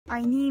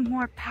I need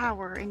more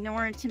power in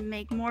order to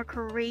make more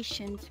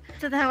creations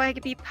so that I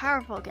can be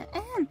powerful again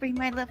and bring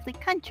my lovely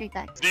country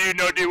back. Do you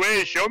know the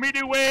way? Show me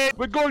the way.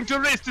 We're going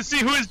to race to see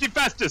who is the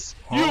fastest.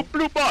 You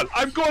blue ball,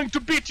 I'm going to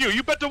beat you.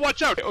 You better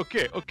watch out.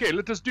 Okay,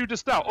 let us do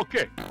this now.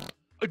 Okay.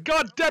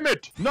 God damn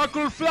it.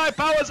 Knuckle fly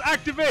powers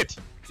activate.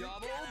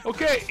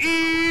 Okay,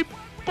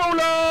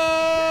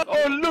 Ebola!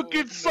 Oh, look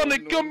at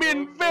Sonic come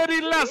in very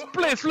last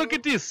place. Look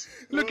at this.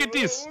 Look at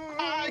this.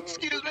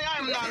 Excuse me,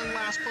 I'm not in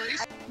last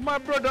place. My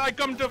brother, I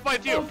come to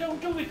fight you. Oh,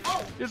 don't do it.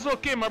 Oh. It's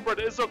okay, my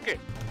brother. It's okay.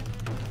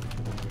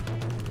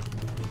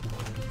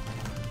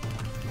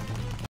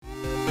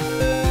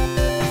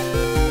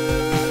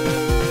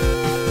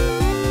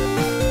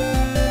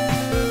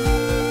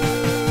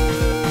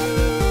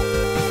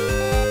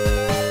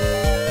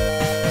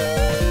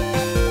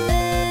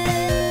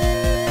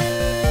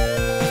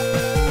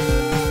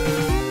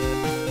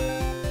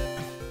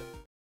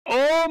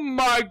 Oh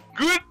my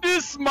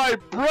goodness, my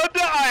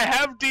brother, I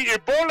have the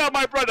Ebola,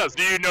 my brothers.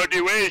 Do you know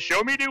the way?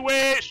 Show me the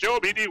way. Show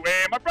me the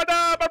way, my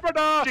brother, my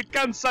brother. The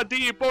cancer,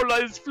 the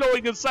Ebola is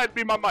flowing inside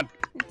me, my man.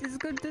 It is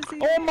good to see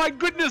you. Oh my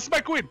goodness,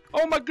 my queen.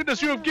 Oh my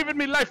goodness, you have given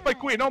me life, my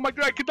queen. Oh my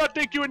god, I cannot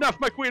thank you enough,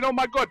 my queen. Oh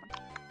my god.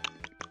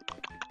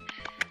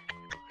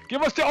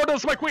 Give us the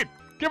orders, my queen.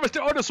 Give us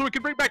the orders so we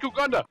can bring back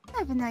Uganda. I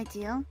have an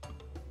idea.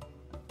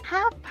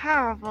 How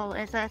powerful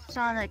is that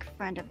Sonic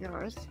friend of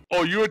yours?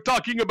 Oh, you're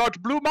talking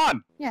about Blue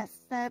Man? Yes,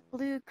 that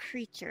blue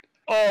creature.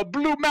 Oh,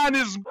 Blue Man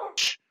is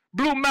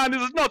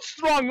not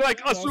strong like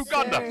us,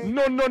 Uganda. Sir.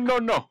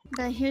 No.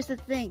 But here's the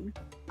thing.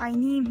 I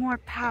need more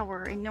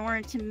power in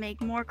order to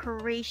make more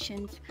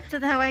creations so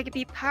that I can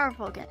be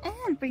powerful again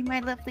and bring my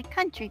lovely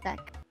country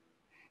back.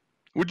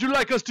 Would you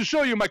like us to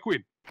show you, my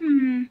queen?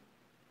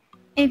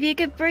 If you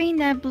could bring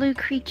that blue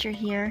creature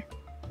here,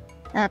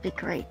 that'd be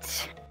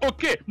great.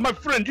 Okay, my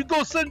friend, you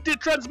go send the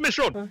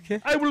transmission.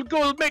 Okay. I will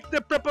go make the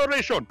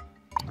preparation.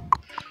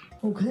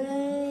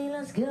 Okay,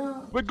 let's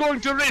go. We're going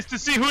to race to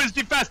see who is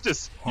the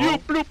fastest. You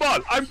blue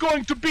ball, I'm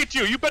going to beat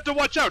you. You better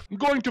watch out. I'm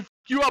going to f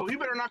you up. Oh, you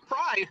better not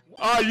cry.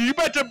 You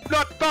better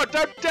not start.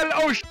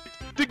 Oh shit.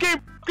 The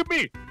game fucking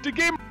me. The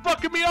game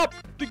fucking me up.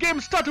 The game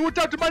started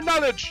without my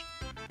knowledge.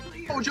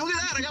 Oh, would you look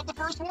at that? I got the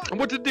first one.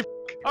 What did the f?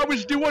 I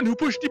was the one who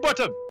pushed the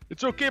button.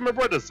 It's okay, my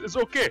brothers. It's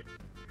okay.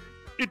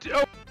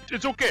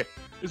 It's okay.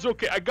 It's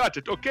okay. I got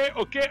it. Okay.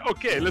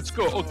 Let's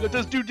go. Okay, let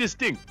us do this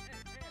thing.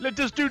 Let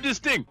us do this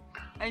thing.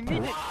 I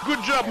need it.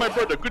 Good job, my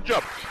brother. Good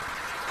job.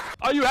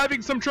 Are you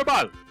having some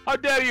trouble? How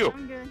dare you?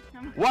 I'm good.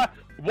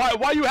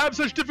 Why you have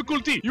such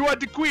difficulty? You are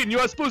the queen. You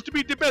are supposed to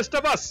be the best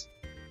of us.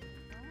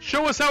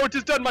 Show us how it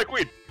is done, my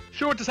queen.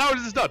 Show us how it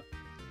is done.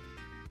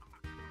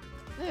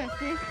 There,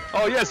 see?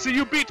 Oh yes, see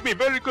you beat me.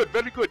 Very good.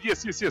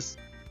 Yes.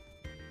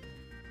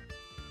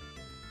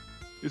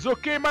 It's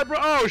okay, my bro.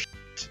 Oh shit.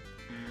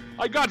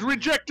 I got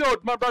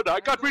rejected, my brother. I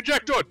got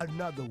rejected.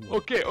 Another one.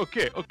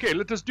 Okay.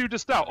 Let us do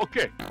this now.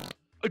 Okay.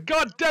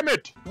 God damn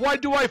it! Why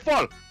do I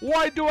fall?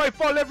 Why do I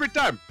fall every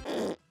time?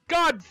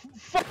 God,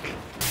 fuck!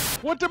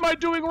 What am I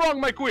doing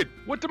wrong, my queen?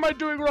 What am I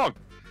doing wrong?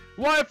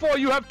 Why for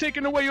you have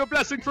taken away your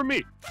blessing from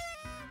me?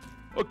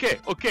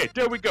 Okay.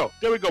 There we go.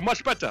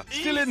 Much better.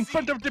 Still in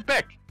front of the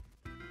pack.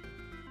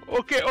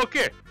 Okay.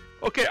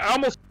 I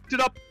almost f***ed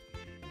it up.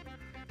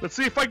 Let's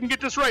see if I can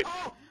get this right.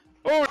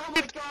 Oh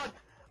shit!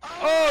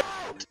 Oh!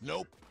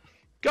 Nope.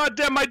 God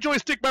damn my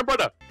joystick, my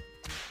brother!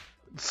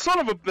 Son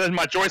of a...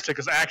 My joystick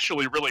is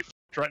actually really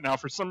f***ed right now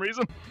for some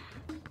reason.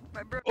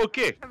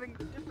 Okay.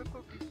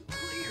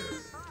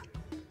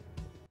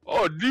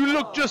 Oh, you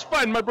look just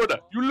fine, my brother.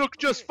 You look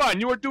just fine.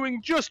 You are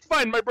doing just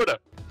fine, my brother.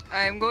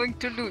 I am going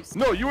to lose.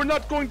 No, you are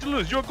not going to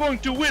lose. You're going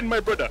to win, my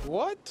brother.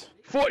 What?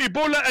 For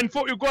Ebola and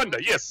for Uganda.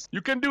 Yes,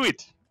 you can do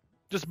it.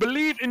 Just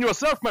believe in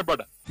yourself, my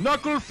brother.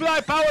 Knuckle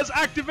fly powers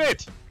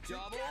activate.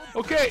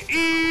 Okay,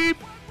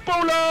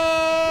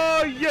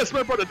 Ebola! Yes,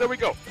 my brother. There we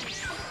go.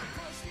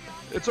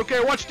 It's okay.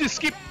 Watch this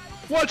skip.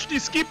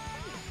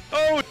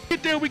 Oh,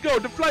 shit, there we go.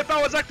 The fly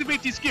powers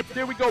activate the skip.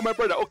 There we go, my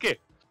brother. Okay.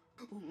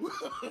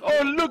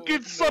 Oh, look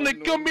at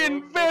Sonic come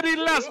in very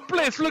last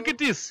place. Look at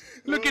this.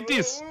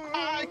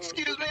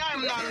 Excuse me,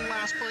 I'm not in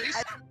last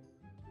place.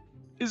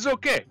 It's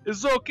okay.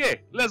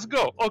 Let's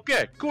go.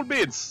 Okay, cool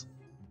beans.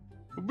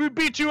 We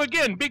beat you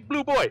again, big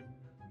blue boy.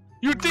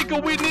 You think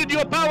we need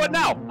your power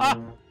now, huh?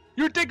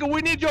 You think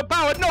we need your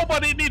power?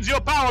 Nobody needs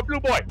your power, blue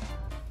boy.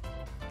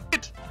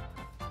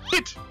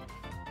 Hit.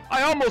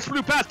 I almost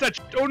flew past that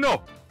shit. Oh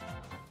no.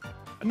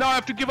 Now I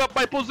have to give up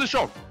my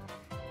position.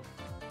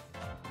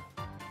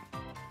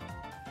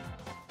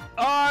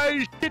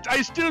 Shit,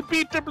 I still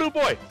beat the blue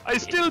boy.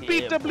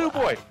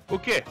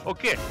 Okay.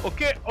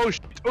 Oh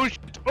shit.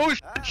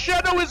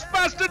 Shadow is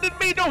faster than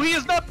me. No, he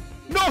is not.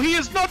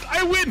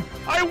 I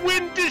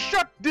win this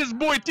shot. This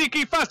boy think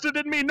he faster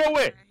than me. No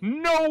way,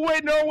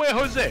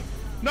 Jose.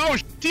 No,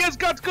 he has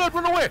got good.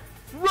 Run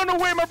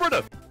away, my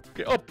brother.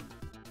 Okay, up.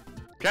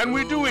 Can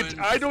we do it?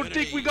 I don't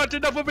think we got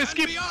enough of a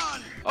skip.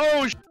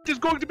 Oh shit, it's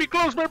going to be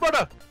close, my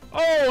brother.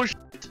 Oh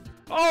shit.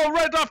 Oh,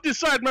 right off this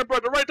side, my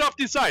brother. Right off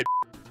this side.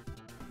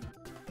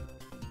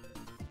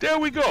 There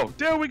we go.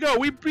 There we go.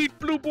 We beat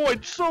Blue Boy.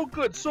 So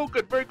good. So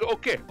good. Very good.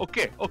 Okay.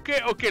 Okay.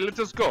 Okay. Okay. Let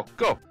us go.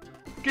 Go.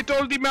 Get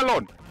all the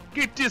melon.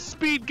 Get the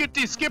speed. Get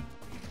the skip.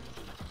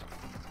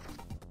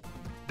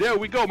 There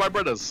we go, my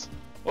brothers.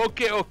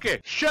 Okay. Okay.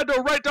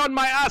 Shadow right on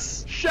my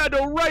ass.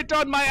 Shadow right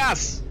on my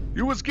ass.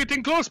 You was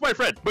getting close, my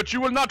friend, but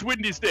you will not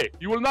win this day.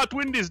 You will not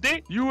win this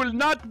day. You will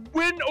not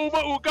win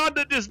over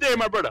Uganda this day,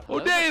 my brother. Oh,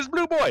 there is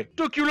Blue Boy.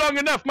 Took you long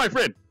enough, my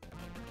friend.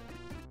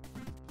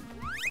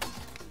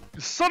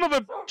 Son of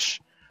a bitch.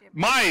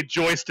 My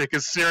joystick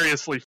is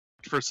seriously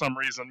f***ed for some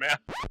reason, man.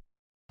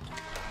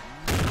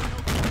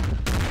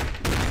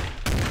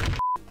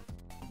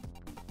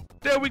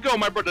 There we go,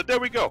 my brother. There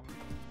we go.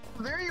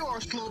 There you are,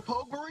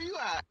 Slowpoke. Where are you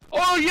at?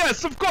 Oh,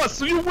 yes, of course.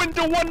 So you win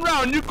the one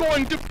round. You're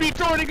going to be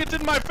throwing it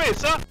in my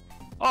face, huh?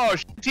 Oh,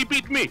 shit, he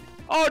beat me.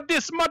 Oh,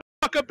 this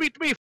motherfucker beat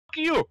me. F***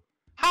 you.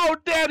 How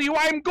dare you?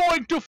 I'm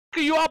going to f***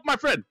 you up, my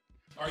friend.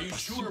 Are you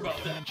sure about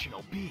that?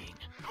 Dimensional being.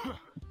 Huh.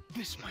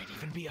 This might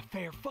even be a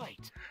fair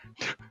fight.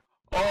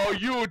 Oh,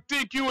 you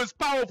think you is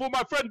powerful,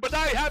 my friend, but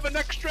I have an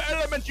extra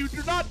element you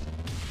do not.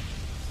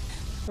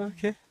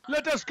 Okay.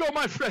 Let us go,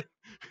 my friend.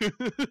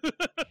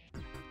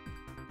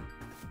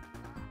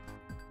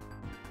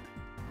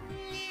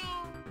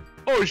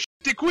 Oh,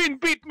 the queen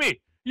beat me.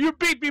 You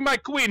beat me, my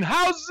queen.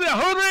 How's it?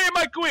 Hooray,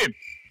 my queen.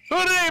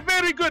 Hooray,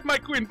 very good, my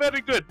queen.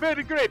 Very good,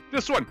 very great.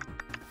 This one.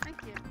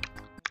 Thank you.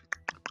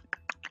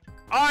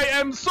 I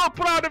am so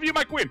proud of you,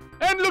 my queen.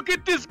 And look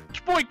at this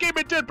boy came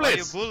in 10th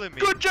place. Why you bullying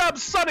me? Good job,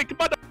 Sonic,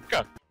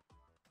 motherfucker.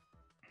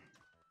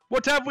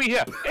 What have we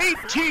here?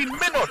 18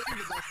 minutes.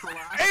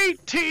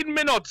 18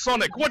 minutes,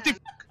 Sonic. What the f?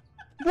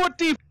 What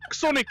the f,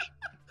 Sonic?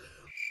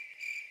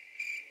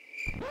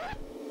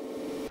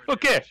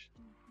 Okay.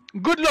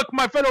 Good luck,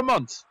 my fellow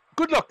monks.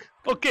 Good luck.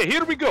 Okay,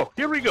 here we go.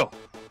 Here we go.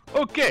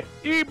 Okay.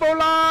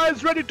 Ebola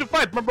is ready to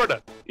fight, my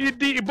brother. The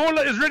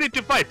Ebola is ready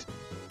to fight.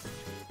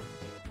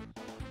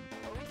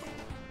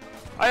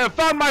 I have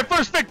found my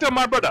first victim,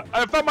 my brother. I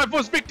have found my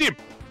first victim.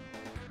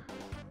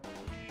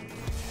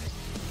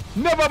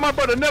 Never, my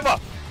brother, never.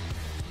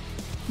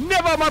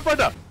 Never, my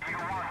brother.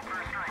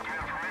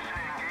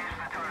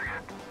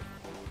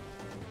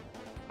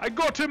 I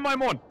got him, my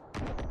mon.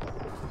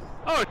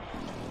 Oh.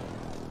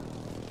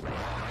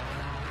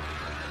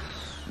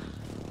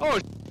 Oh,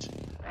 shit.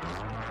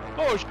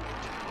 Oh, shit.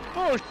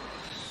 Oh, shit.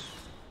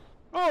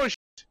 Oh,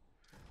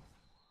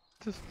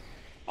 shit.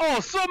 Oh,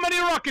 so many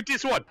rockets,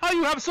 this one. How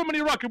you have so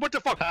many rockets? What the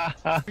fuck?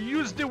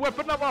 Use the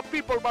weapon of our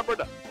people, my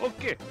brother.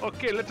 Okay,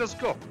 okay, let us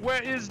go.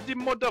 Where is the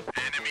mother?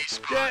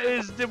 There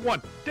is the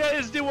one. There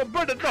is the one.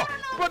 Brother, no.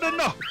 Brother,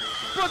 no.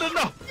 Brother,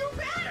 no.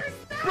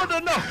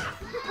 Brother, no.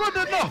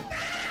 Brother, no.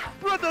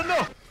 Brother,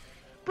 no.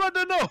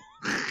 Brother, no.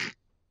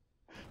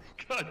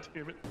 God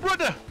damn it.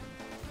 Brother,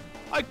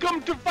 I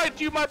come to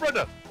fight you, my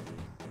brother.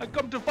 I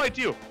come to fight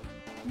you.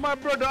 My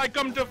brother, I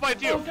come to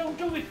fight you. Oh, don't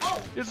do it.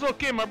 Oh. It's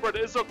okay, my brother.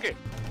 It's okay.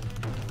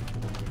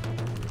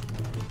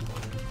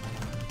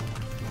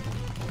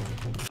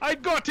 I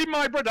got him,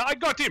 my brother. I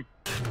got him.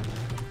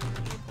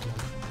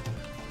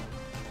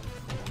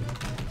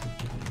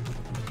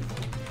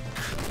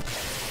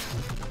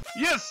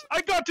 Yes,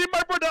 I got him,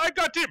 my brother. I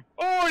got him.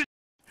 Oh,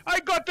 I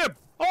got him.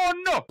 Oh,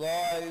 no.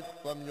 Rise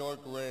from your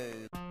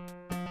grave.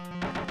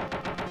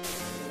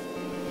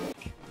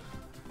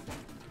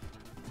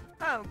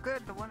 Oh,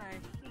 good, the one I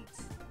hate.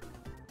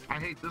 I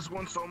hate this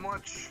one so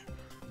much.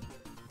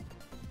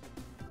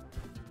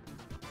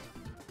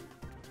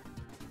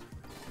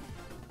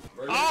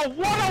 Oh,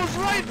 what? I was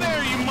right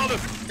there, you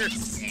motherfucker.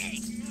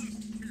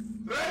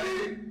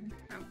 Ready?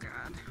 Oh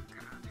god.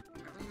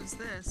 Who's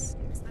this?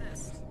 Who's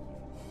this?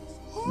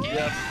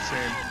 Yep,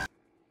 same.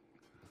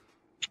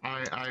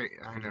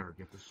 I never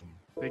get this one.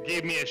 They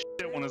gave me a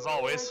shit one as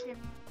always.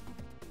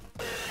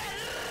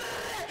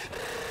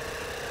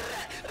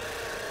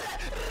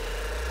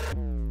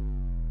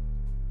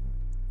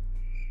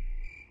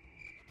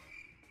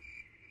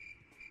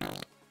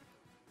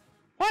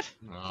 What?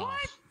 No.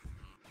 What?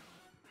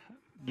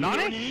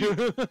 Nani?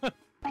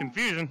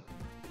 Confusion.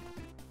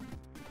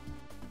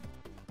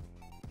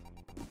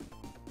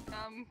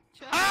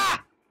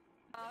 Ah!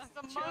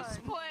 The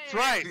most played. That's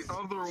right. The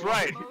other That's one.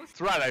 right.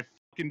 That's right. I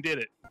fucking did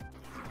it.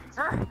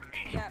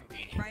 Yeah,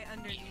 right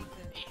underneath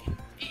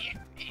it.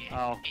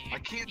 Oh. I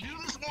can't do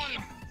this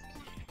one.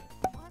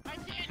 I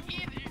can't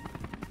either.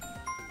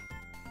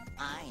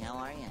 Hi, how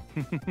are you?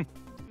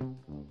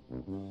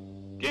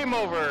 Game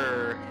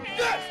over.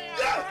 Yes!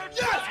 Yes!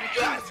 Yes!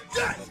 Yes!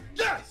 Yes!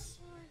 Yes!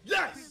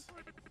 Yes!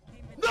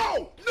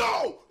 No!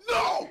 No!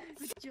 No!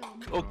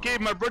 Okay,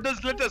 my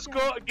brothers, let us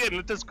go again.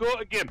 Let us go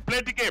again.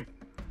 Play the game.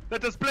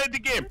 Let us play the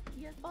game.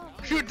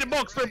 Shoot the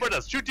box, my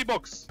brothers. Shoot the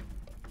box.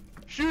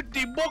 Shoot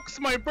the box,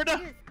 my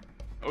brother.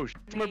 Oh,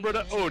 shit, my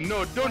brother. Oh,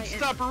 no. Don't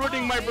stop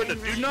running, my brother.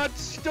 Do not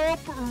stop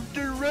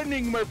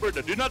running, my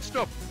brother. Do not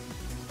stop.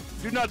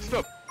 Do not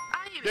stop.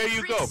 There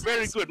you go.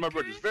 Very good, my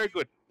brothers. Very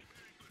good.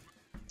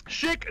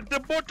 Shake the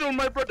bottle,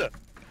 my brother.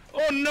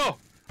 Oh, no.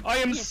 I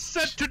am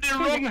set to the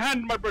wrong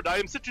hand, my brother. I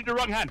am set to the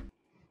wrong hand.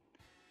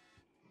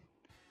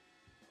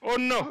 Oh,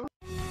 no.